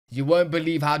You won't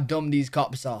believe how dumb these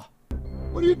cops are.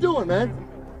 What are you doing, man?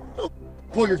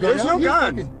 Pull your gun out. There's no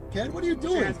gun. Kid, what are you Put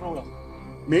your doing? hands on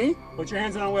wheel. Me? Put your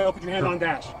hands on wheel. Put your hands on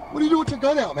dash. What are you doing with your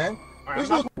gun out, man? There's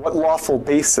no... What lawful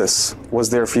basis was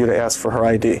there for you to ask for her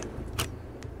ID?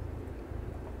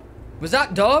 Was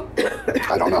that dumb?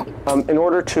 I don't know. In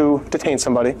order to detain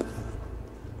somebody,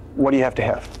 what do you have to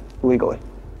have legally?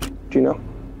 Do you know?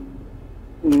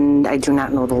 I do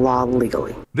not know the law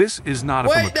legally. This is not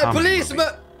from a Wait, the comic police, movie.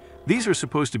 but... These are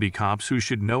supposed to be cops who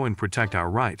should know and protect our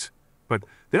rights, but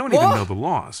they don't even know the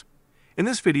laws. In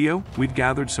this video, we've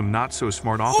gathered some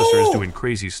not-so-smart officers doing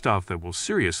crazy stuff that will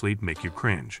seriously make you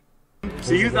cringe.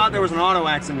 So you thought there was an auto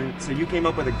accident, so you came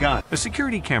up with a gun. A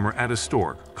security camera at a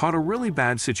store caught a really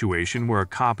bad situation where a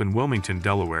cop in Wilmington,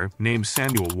 Delaware, named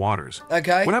Samuel Waters,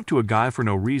 went up to a guy for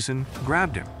no reason,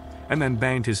 grabbed him, and then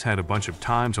banged his head a bunch of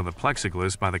times on the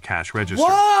plexiglass by the cash register.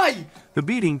 Why? The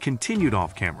beating continued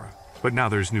off camera, but now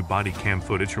there's new body cam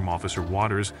footage from Officer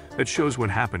Waters that shows what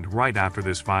happened right after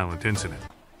this violent incident.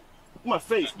 My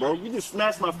face, bro. You just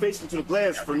smashed my face into the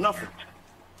glass for nothing.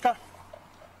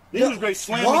 Then you was great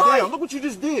slam me down. Look what you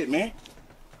just did, man.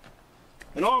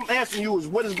 And all I'm asking you is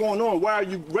what is going on? Why are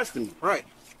you arresting me? Right.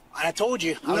 I told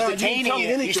you. I was detaining you.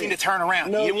 You just need to turn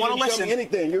around. No, you didn't want to tell listen. me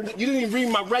anything. You didn't even read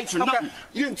my rights or nothing.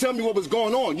 You didn't tell me what was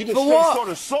going on. You just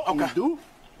started assaulting me, dude.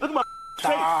 Look at my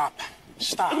face.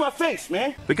 Stop. Look at my face,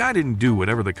 man. The guy didn't do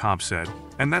whatever the cop said,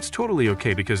 and that's totally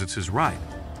okay because it's his right.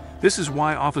 This is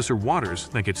why Officer Waters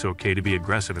think it's okay to be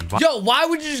aggressive and violent. Yo, why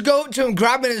would you just go up to him,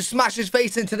 grab him, and smash his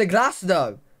face into the glass,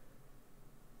 though?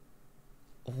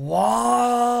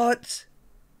 What?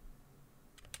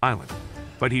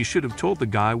 But he should have told the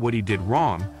guy what he did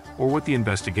wrong or what the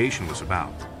investigation was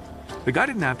about. The guy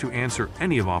didn't have to answer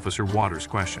any of Officer Waters'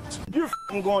 questions. You're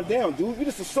f***ing going down, dude. You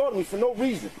just assaulted me for no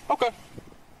reason. Okay.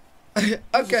 You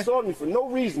just assaulted me for no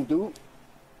reason, dude.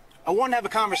 I wanted to have a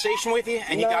conversation with you,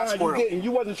 and you got squirrely. You didn't.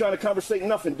 You wasn't trying to conversate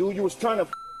nothing, dude. You was trying to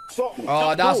assault me.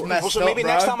 Oh, that's messed up, so maybe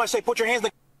bro. next time I say put your hands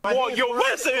in the... Whoa, yo,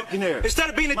 listen!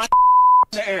 Instead of being a... in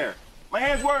the air. My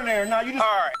hands were in the air. Now you just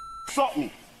assault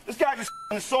me. This guy just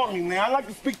assaulted me, man. I like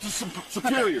to speak to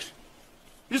superiors.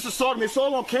 You just assaulted me. It's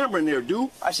all on camera in there, dude.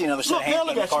 I see another set of hands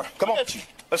in the car. Come on.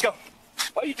 Let's go.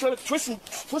 Why are you trying to twist and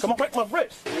break my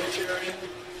wrist?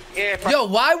 Yo,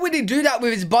 why would he do that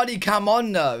with his body cam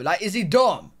on, though? Like, is he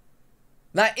dumb?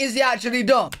 Like, is he actually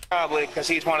dumb? Probably, because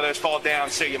he's one of those fall down,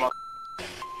 see you, mother...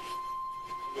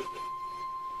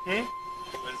 Who is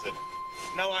it?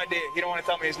 No idea. He don't want to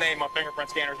tell me his name. My fingerprint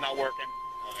scanner's not working.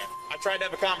 I tried to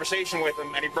have a conversation with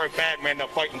him, and he broke bad and we ended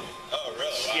up fighting. Oh,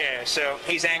 really? Wow. Yeah, so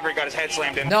he's angry, got his head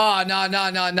slammed in. No,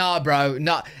 bro.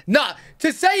 No.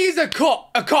 To say he's a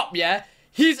cop, yeah?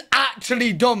 He's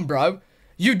actually dumb, bro.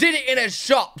 You did it in a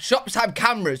shop. Shops have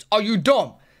cameras. Are you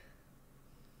dumb?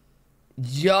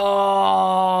 Yo,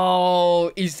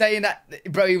 he's saying that,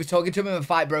 bro, he was talking to him and a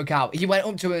fight broke out. He went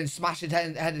up to him and smashed his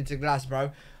head into glass,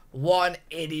 bro. One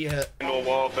idiot. Into a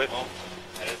wall, but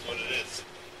that is what it is.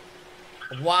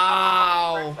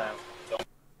 Wow.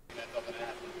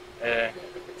 yeah,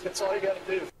 That's all you gotta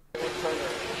do.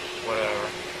 whatever.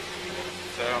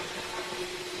 So,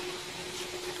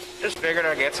 just figured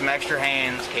I'd get some extra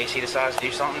hands in case he decides to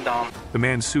do something dumb. The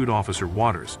man sued Officer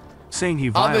Waters, saying he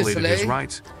violated his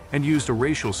rights and used a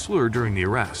racial slur during the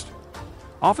arrest.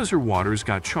 Officer Waters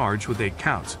got charged with 8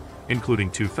 counts, including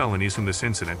 2 felonies from this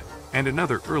incident and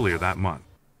another earlier that month.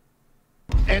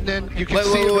 And then you can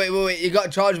wait. You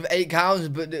got charged with 8 counts,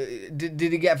 but did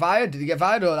he get fired? Did he get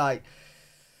fired or like...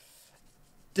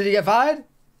 Did he get fired?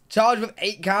 Charged with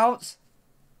 8 counts?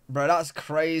 Bro, that's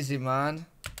crazy, man.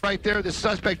 Right there, the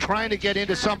suspect trying to get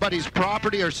into somebody's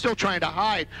property or still trying to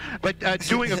hide, but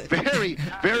doing a very,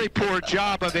 very poor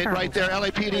job of it right there.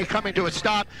 LAPD coming to a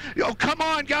stop. Oh, come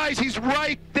on, guys, he's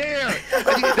right there.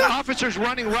 The officer's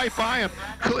running right by him.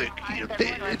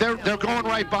 They're going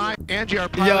right by. Angie, our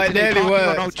pilot, today, talking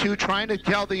on O2, trying to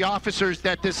tell the officers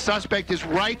that this suspect is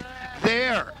right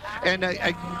there. And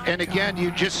again, you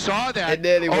just saw that.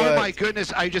 Oh my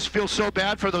goodness, I just feel so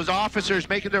bad for those officers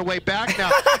making their way back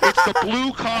now. It's the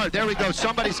blue car. There we go.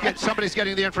 Somebody's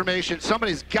getting the information.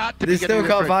 Somebody's got to be getting the information. They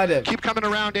still can't find it. Keep coming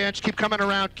around, Ange. Keep coming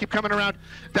around. Keep coming around.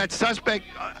 That suspect,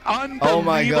 unbelievable. Oh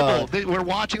my God. We're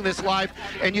watching this live,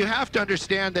 and you have to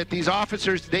understand that these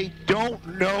officers, they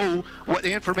don't know what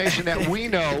the information that we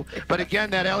know. But again,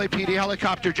 that LAPD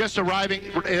helicopter just arriving.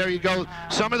 There you go.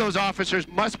 Some of those officers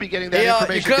must be getting that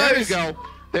information. There you go.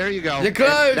 There you go. You're close.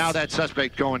 And now that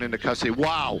suspect going into custody.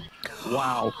 Wow.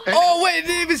 Wow. And oh, wait,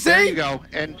 didn't even see? There you go.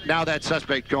 And now that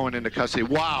suspect going into custody.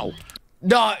 Wow.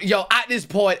 No, yo, at this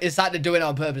point, it's like they're doing it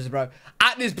on purpose, bro.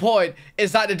 At this point,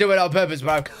 it's like they're doing it on purpose,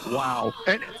 bro. Wow.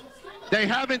 And They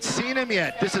haven't seen him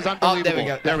yet. This is unbelievable. Oh, there we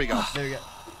go. There we go. There we go.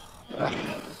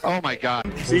 Oh my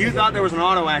God. So you thought there was an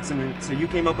auto accident, so you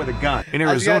came up with a gun. In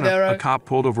Arizona, a cop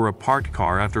pulled over a parked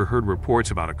car after heard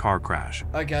reports about a car crash.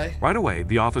 Okay. Right away,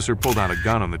 the officer pulled out a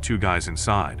gun on the two guys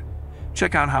inside.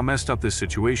 Check out how messed up this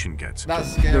situation gets.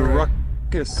 That's scary. The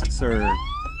ruckus, sir.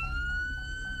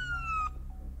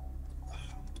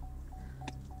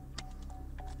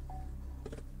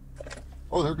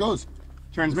 Oh, there it goes.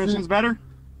 Transmission's better?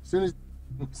 As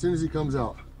soon as he comes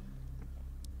out.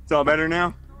 It's all better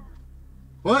now?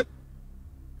 What?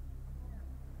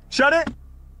 Shut it!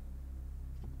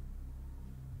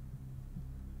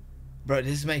 Bro,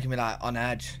 this is making me like on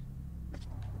edge.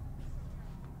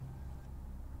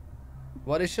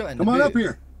 What is shutting? Come on up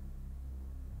here.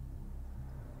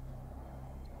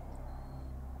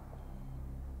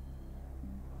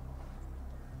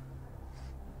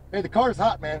 Hey, the car's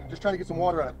hot, man. Just trying to get some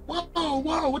water out. Whoa,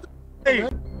 whoa, what the Hey,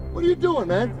 man? What are you doing,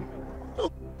 man?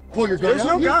 Don't pull your gun There's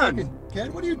out. no gun.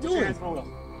 Ken, what are you doing?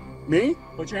 me?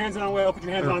 Put your hands on the wheel, put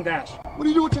your hands on the dash. What are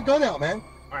you doing with your gun out, man?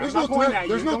 All right, There's I'm no not pointing threat. at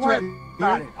There's you. no Don't threat. worry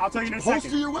about it. I'll tell you in a second.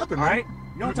 Holster your weapon, all man. right?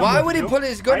 You don't tell me Why what would to he do. put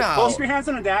his gun All right? out? Keep your hands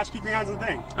on the dash, keep your hands on the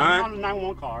thing. All right. I'm on the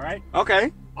 911 call, all right?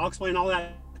 Okay. I'll explain all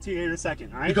that to you in a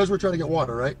second, all right? Because we're trying to get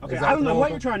water, right? Okay, Is that I don't know what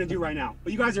the- you're trying to do right now,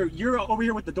 but you're over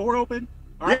here with the door open.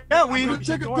 All right? Yeah, I'm gonna we-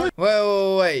 shut the door.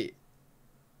 Wait.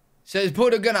 So he's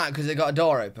pulled a gun out because they got a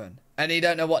door open, and he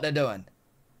don't know what they're doing.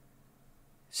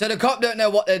 So the cop don't know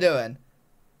what they're doing,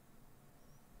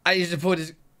 and he's just pulled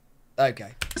his.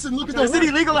 Okay. Listen, look at Is that. it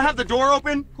illegal to have the door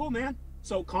open? Cool, man.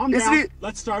 So calm Is down. it-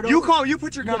 Let's start You over. you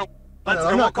put your gun away. I'm And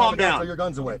we'll not calm calming down. down. Throw your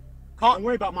guns away. Don't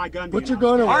worry about my gun. Put being your out.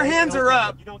 gun away. Our hands are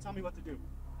up. You don't tell me what to do.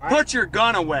 All right? Put your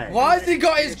gun away. Why has he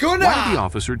got his gun Why did the out?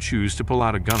 officer choose to pull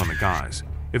out a gun on the guys?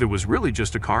 If it was really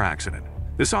just a car accident,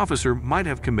 this officer might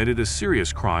have committed a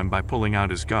serious crime by pulling out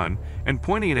his gun and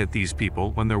pointing it at these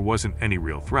people when there wasn't any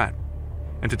real threat.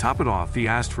 And to top it off, he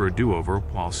asked for a do-over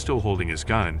while still holding his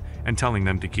gun and telling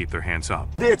them to keep their hands up.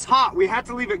 It's hot. We have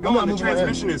to leave it not going. The moving my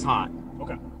transmission is hot.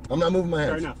 Okay, I'm not moving my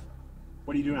fair hands. enough.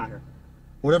 What are you doing out here?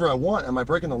 Whatever I want. Am I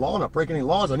breaking the law? I'm not breaking any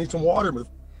laws. I need some water.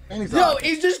 And he's Yo, out.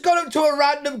 he's just gone up to a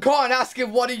random car and asked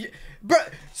him what he. Bro,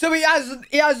 so he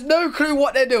has no clue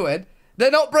what they're doing. They're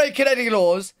not breaking any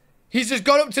laws. He's just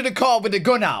gone up to the car with the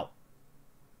gun out.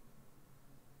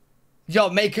 Yo,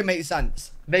 make it make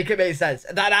sense. Make it make sense.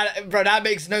 Bro, that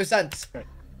makes no sense. Okay.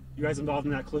 You guys involved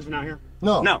in that collision out here?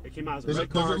 No. No. It came out as a Does red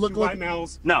it- does car, it look two like- white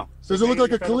males. No. Does it look like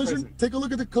a Federal collision? prison. Take a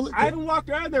look at the collision. I haven't walked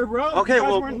around there, bro. Okay, You guys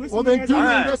well- weren't listening well, to then me. do I the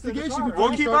was in investigation car, before We'll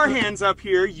right? keep our hands up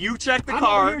here. You check the I'm over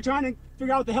car. here trying to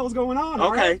figure out what the hell's going on.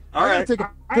 all Okay. right? All I gotta right. take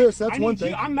a I- piss. That's I one need you-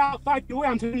 thing. I'm about 5 feet away.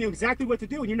 I'm telling you exactly what to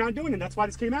do, and you're not doing it. That's why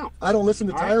this came out. I don't listen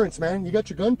to All right. tyrants, man. You got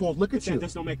your gun pulled. Look at you.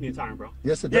 This don't make me a tyrant, bro.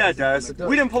 Yes, it does. Yeah, it does.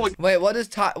 We didn't pull a. Wait, what does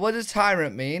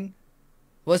tyrant mean?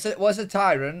 What's a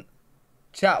tyrant?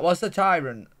 Chat, what's a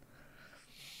tyrant?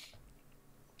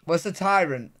 What's a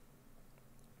tyrant?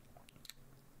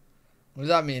 What does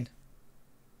that mean?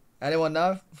 Anyone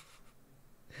know?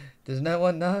 Does no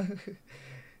one know?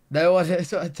 No one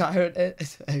knows what a tyrant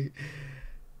is?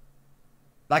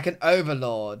 Like an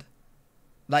overlord.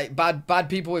 Like bad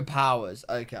people with powers.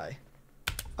 Okay.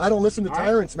 I don't listen to All right.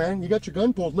 tyrants, man. You got your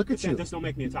gun pulled. Look at you. This don't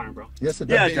make me a tyrant, bro. Yes, it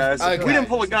does. Yeah, it does. Okay. We didn't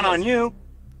pull a gun on you.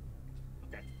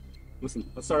 Okay. Listen,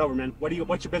 let's start over, man.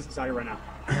 What's your business out here right now?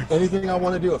 Anything I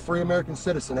want to do, a free American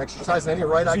citizen, exercising any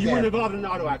right So I you weren't can. involved in an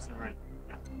auto accident, right?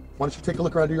 Why don't you take a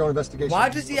look around, do your own investigation? Why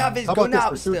does he have his How about gun this? out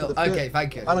Pursuit still? to the fifth? Okay,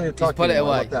 thank you. I don't need to Just talk to put you it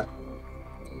anymore away. about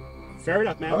that. Fair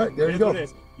enough, man. All right, there It you is go. what it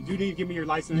is. You do need to give me your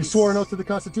license. You swore an oath to the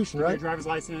Constitution, your right? driver's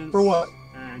license. For what?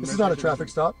 and This is not a registration. traffic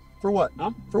stop. For what? Huh?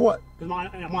 For what? Because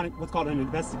I'm on what's called an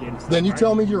investigative stop. Then you right?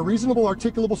 tell me your reasonable,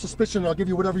 articulable suspicion, and I'll give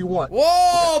you whatever you want.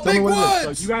 Whoa, Tell me big what it is.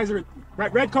 words! You guys are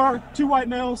red car, 2 white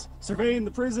males surveying the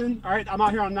prison. All right, I'm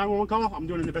out here on 911 call. I'm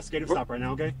doing an investigative stop right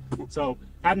now. Okay, so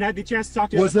haven't had the chance to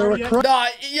talk to you. Was there a crime? Nah,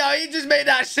 yo, he just made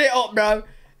that shit up, bro.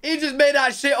 He just made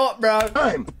that shit up, bro.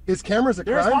 Is cameras a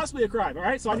There's crime? possibly a crime. All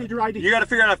right, so I need your ID. You got to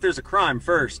figure out if there's a crime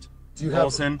first. Do you have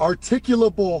Wilson.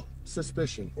 articulable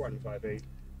suspicion? 458.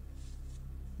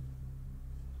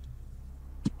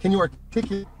 Can you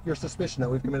articulate your suspicion that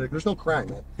we've committed? There's no crime,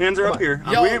 man. Hands are Come up on. here.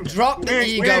 Yo, We ain't- drop the we ain't-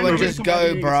 we ego ain't and moving. just go,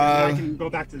 I bro. can go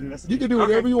back to the You investigation. can do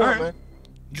whatever Okay, you want, all right. man.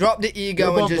 Drop the ego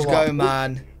and above the just law. go,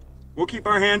 man. We'll keep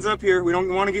our hands up here. We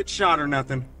don't want to get shot or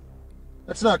nothing.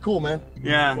 That's not cool, man.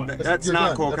 Yeah, What? that's Your not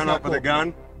gun. cool. That's Coming not up with a cool.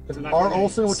 gun. R.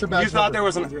 Olson, what's your badge You thought number? there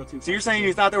was an. So you're saying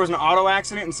you thought there was an auto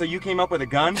accident, and so you came up with a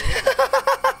gun?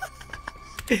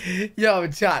 Yo,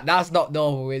 chat, that's not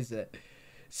normal, is it?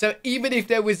 So even if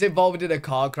they was involved in a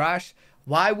car crash,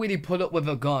 why would he pull up with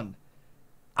a gun?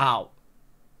 Out.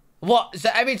 What? So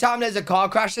every time there's a car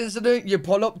crash incident, you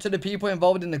pull up to the people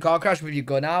involved in the car crash with your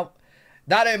gun out?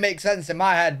 That don't make sense in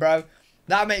my head, bro.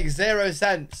 That makes 0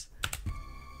 sense.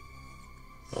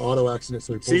 Auto accident.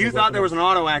 So you thought there was an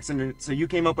auto accident, so you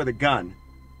came up with a gun.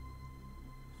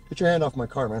 Get your hand off my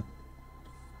car, man.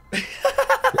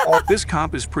 This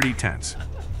cop is pretty tense.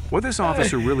 What this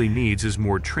officer really needs is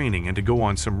more training and to go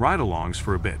on some ride-alongs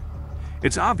for a bit.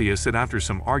 It's obvious that after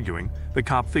some arguing, the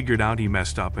cop figured out he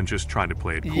messed up and just tried to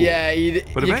play it cool. Yeah, but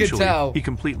you eventually, could tell. he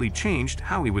completely changed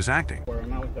how he was acting.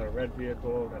 I'm out with a red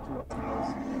vehicle, got 2 white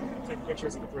males. Take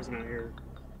pictures of the prison out here.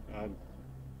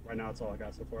 Right now, that's all I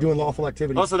got so far. Doing lawful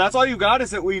activity. Oh, so that's all you got? Is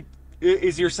that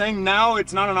you're saying now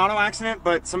it's not an auto accident,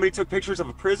 but somebody took pictures of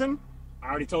a prison? I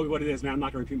already told you what it is, man. I'm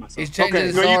not gonna repeat myself. He's changing okay,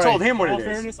 his no, story. you told him what In it all is.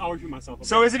 fairness, I'll repeat myself. Okay?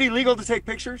 So is it illegal to take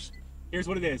pictures? Here's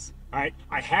what it is. All right,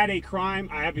 I had a crime.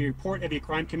 I have a report of a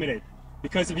crime committed.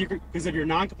 Because of your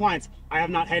non-compliance, I have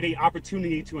not had an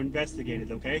opportunity to investigate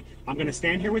it, okay? I'm going to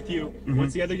stand here with you.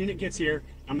 Once the other unit gets here,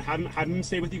 I'm having them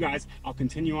stay with you guys. I'll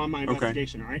continue on my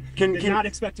investigation, all right? Did not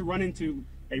expect to run into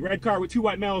a red car with 2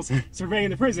 white males surveying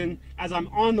the prison as I'm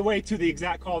on the way to the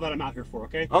exact call that I'm out here for,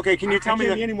 okay? Okay, can you tell me I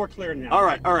can't be any more clear than that. All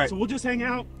right, all right. So we'll just hang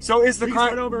out. So is the Please crime...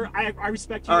 start over. I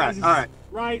respect you all guys' right.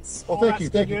 rights. Well, thank you.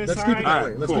 Let's keep it that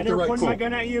way. Let's I keep it never right. pointed my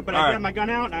gun at you, but I got my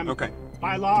gun out. And I'm,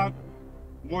 by law,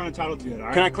 more entitled to it. All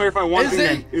right? Can I clarify one thing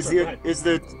then? Is Sure,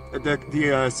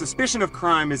 the suspicion of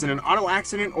crime, is it an auto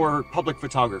accident or public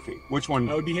photography? Which one?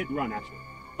 It would be hit and run, actually.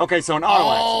 Okay, so an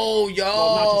auto accident. Oh, yo.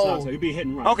 Well, not just auto, it'd be hit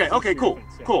and run. Okay, okay, cool,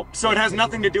 Offense, yeah. cool. So it has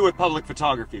nothing to do with public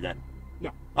photography then?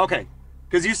 No. Okay,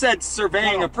 because you said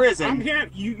surveying a prison.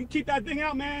 You keep that thing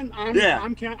out, man. I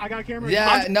got a camera.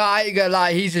 Yeah, no, I ain't gonna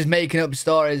lie. He's just making up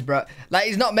stories, bro. Like,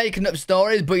 he's not making up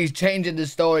stories, but he's changing the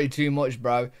story too much,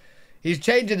 bro. He's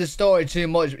changing the story too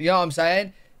much. You know what I'm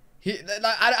saying?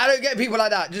 I don't get people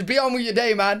like that. Just be on with your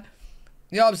day, man.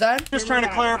 You know what I'm saying? Just trying to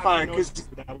clarify, because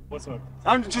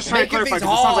I'm just trying to clarify because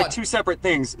it sounds like 2 separate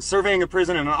things: surveying a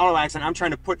prison and an auto accident. I'm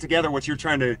trying to put together what you're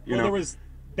trying to, you know. There was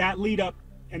that lead up,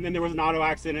 and then there was an auto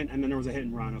accident, and then there was a hit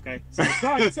and run. Okay, so the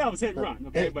crime itself is hit and run.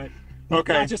 Okay, but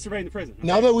not just surveying the prison. Okay?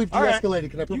 Now that we've de-escalated,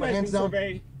 can I put my hands down?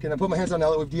 Can I put my hands down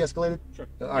now that we've de-escalated? Sure.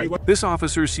 All right. This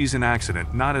officer sees an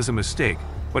accident not as a mistake,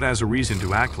 but as a reason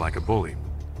to act like a bully.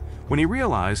 When he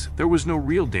realized there was no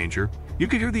real danger, you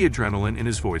could hear the adrenaline in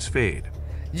his voice fade.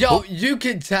 Yo, you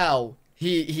could tell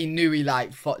he knew he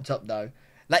like fucked up though.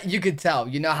 Like, you could tell.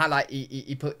 You know how like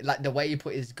he put, like, the way he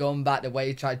put his gun back, the way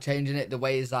he tried changing it, the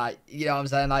way he's like, you know what I'm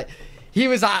saying? Like, he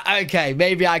was like, okay,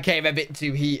 maybe I came a bit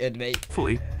too heated, mate.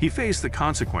 Hopefully, he faced the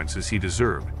consequences he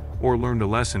deserved, or learned a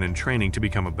lesson in training to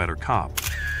become a better cop.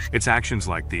 It's actions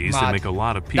like these that make a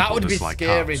lot of people dislike cops.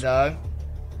 That would be scary though.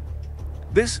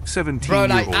 This 17-year-old...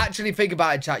 Bro, like, actually think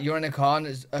about it, chat. You're in a car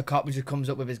and a cop just comes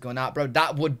up with his gun out, bro.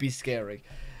 That would be scary.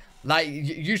 Like,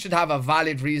 you should have a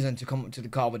valid reason to come up to the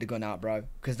car with the gun out, bro.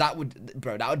 Because that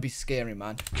would be scary,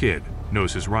 man. Kid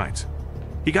knows his rights.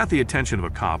 He got the attention of a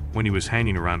cop when he was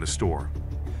hanging around a store.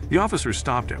 The officer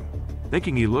stopped him,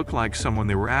 thinking he looked like someone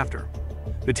they were after.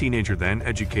 The teenager then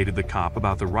educated the cop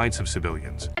about the rights of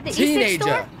civilians. At the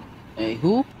teenager? Hey,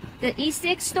 who? The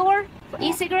e-cig store for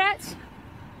e-cigarettes?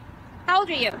 How old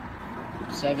are you?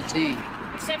 17.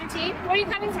 17? Where are you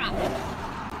coming from?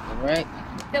 The rec.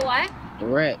 The what? The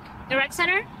rec. The rec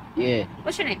center? Yeah.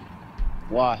 What's your name?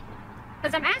 Why?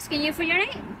 Because I'm asking you for your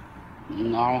name.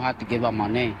 No, I don't have to give out my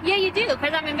name. Yeah, you do,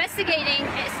 because I'm investigating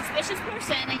a suspicious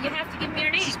person, and you have to give me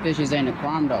your name. Suspicious ain't a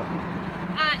crime, though.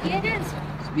 Yeah, it is.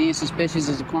 Being suspicious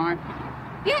is a crime?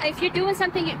 Yeah, if you're doing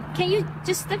something, can you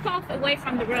just step off away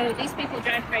from the road? These people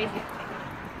drive crazy.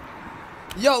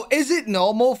 Yo, is it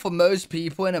normal for most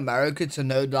people in America to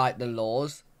know, like, the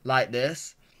laws like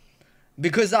this?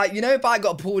 Because, like, you know, if I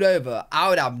got pulled over, I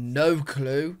would have no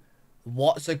clue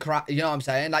what's a crime. You know what I'm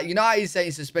saying? Like, you know how he's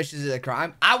saying suspicious is a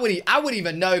crime? I wouldn't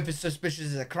even know if it's suspicious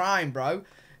is a crime, bro. You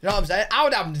know what I'm saying? I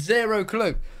would have zero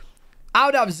clue. I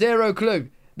would have zero clue.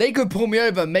 They could pull me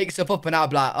over and make stuff up, and I'd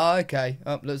be like, oh, okay.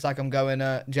 Oh, looks like I'm going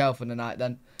to jail for the night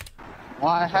then. Well,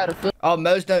 I had a... Oh,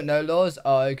 most don't know laws?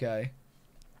 Oh, okay.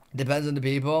 Depends on the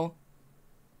people.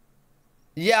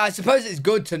 Yeah, I suppose it's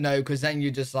good to know, because then you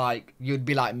just, like, you'd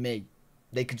be like me.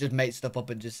 They could just make stuff up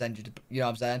and just send you to, you know what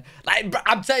I'm saying? Like,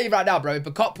 I'm telling you right now, bro, if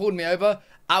a cop pulled me over,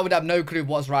 I would have no clue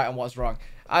what's right and what's wrong.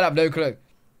 I'd have no clue.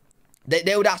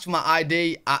 They would ask for my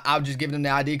ID. I'll just give them the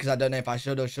ID because I don't know if I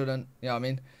should or shouldn't. You know what I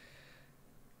mean?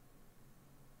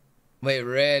 Wait,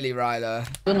 really, Ryder?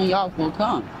 Feeling y'all will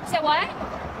come. Say what?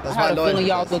 That's I had a feeling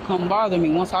y'all will come bother me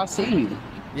once I see you.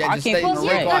 Yeah, just stay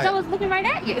quiet. Because I was looking right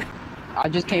at you. I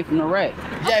just came from the wreck.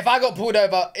 Yeah, if I got pulled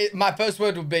over, my first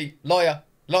word would be lawyer,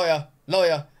 lawyer,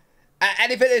 lawyer.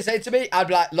 Anything they say to me, I'd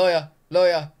be like, lawyer,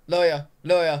 lawyer, lawyer,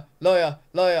 lawyer, lawyer,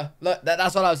 lawyer.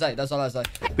 That's what I would say. That's what I would say.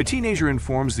 The teenager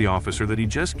informs the officer that he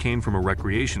just came from a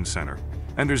recreation center,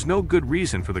 and there's no good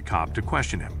reason for the cop to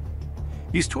question him.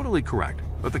 He's totally correct,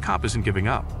 but the cop isn't giving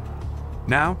up.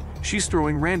 Now, she's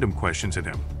throwing random questions at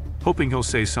him, hoping he'll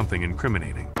say something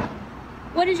incriminating.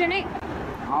 What is your name?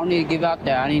 I don't need to give out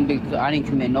that. I didn't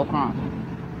commit no crime.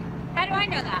 How do I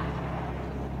know that?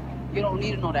 You don't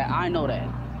need to know that. I know that.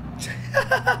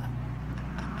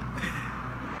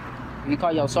 You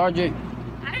call your sergeant?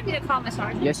 I don't need to call my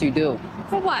sergeant. Yes, you do.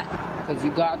 For what? Because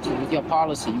you got to. It's your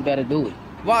policy. You better do it.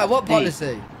 Why? What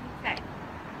policy? Okay.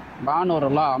 But I know the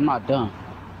law. I'm not dumb.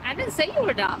 I didn't say you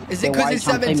were dumb. Is it because he's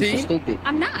 17?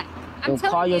 I'm not. I'm so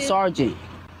telling call your you. sergeant.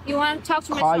 You want to talk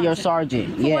to my Call sergeant? your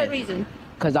sergeant. For what reason?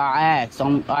 Because I asked.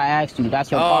 I asked you.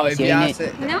 That's your policy, if you ain't ask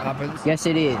it, No. happens. Yes,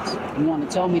 it is. You want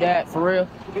to tell me that for real?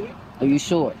 Are you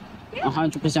sure?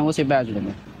 100%. What's your badge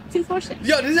number? 246.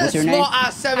 Yo, this What's is a your name?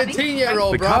 smart-ass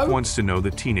 17-year-old, The bro. cop wants to know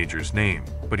the teenager's name,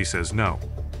 but he says no.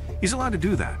 He's allowed to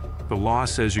do that. The law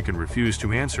says you can refuse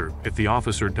to answer if the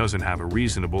officer doesn't have a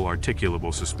reasonable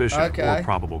articulable suspicion or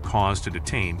probable cause to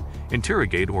detain,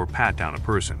 interrogate, or pat down a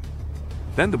person.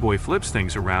 Then the boy flips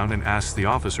things around and asks the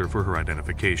officer for her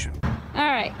identification. All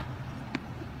right.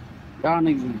 Y'all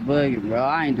niggas bugging, bro.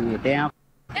 I ain't do a damn.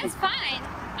 That's fine.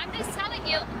 I'm just telling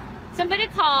you. Somebody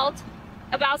called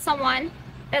about someone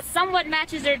that somewhat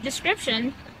matches their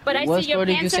description, but I What see your store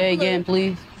did you pants are say blue. again,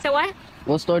 please? So what?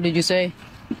 What store did you say?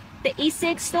 The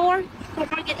E6 store?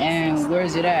 And where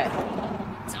is it at?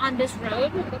 It's on this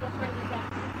road. A little further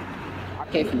down. I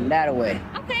came from that way.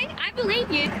 Okay, I believe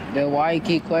you. Then why you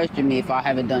keep questioning me if I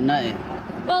haven't done nothing?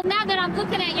 Well, now that I'm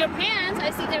looking at your pants,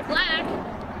 I see they're black,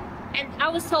 and I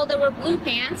was told they were blue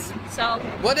pants. So.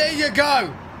 Well, there you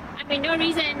go. I mean, no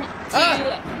reason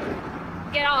to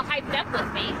get all hyped up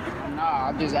with me. Nah,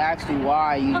 I just asked you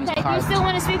why you Okay, just you still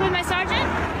want to speak with my sergeant?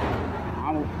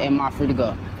 Am I free to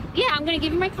go? Yeah, I'm gonna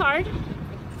give you my card.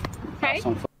 Okay.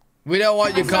 We don't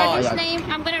want your My card. sergeant's name,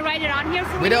 I'm gonna write it on here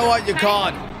for you. We don't want your okay?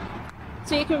 card.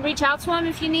 So you can reach out to him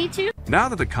if you need to. Now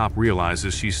that the cop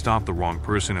realizes she stopped the wrong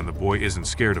person and the boy isn't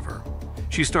scared of her,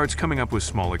 she starts coming up with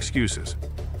small excuses.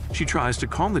 She tries to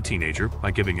calm the teenager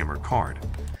by giving him her card.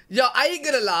 Yo, I ain't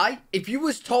gonna lie. If you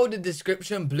was told the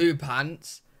description blue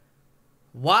pants,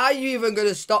 why are you even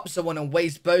gonna stop someone and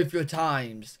waste both your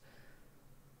times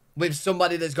with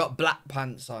somebody that's got black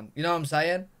pants on? You know what I'm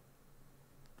saying?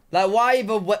 Like, why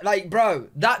even, like, bro,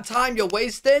 that time you're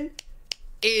wasting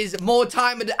is more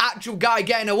time with the actual guy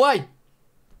getting away.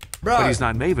 Bro. But he's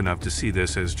not naive enough to see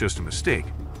this as just a mistake,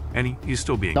 and he's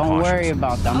still being Don't cautious. worry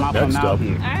about that. I'm not from out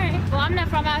here. All right. Well, I'm not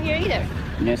from out here either.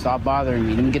 Yeah, stop bothering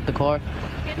me. Let me get the card.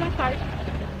 Here's my card.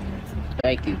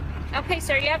 Thank you. Okay,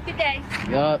 sir. You have a good day.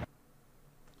 Yup.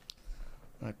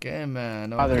 Okay, man.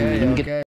 Bothering me. Let me get Okay.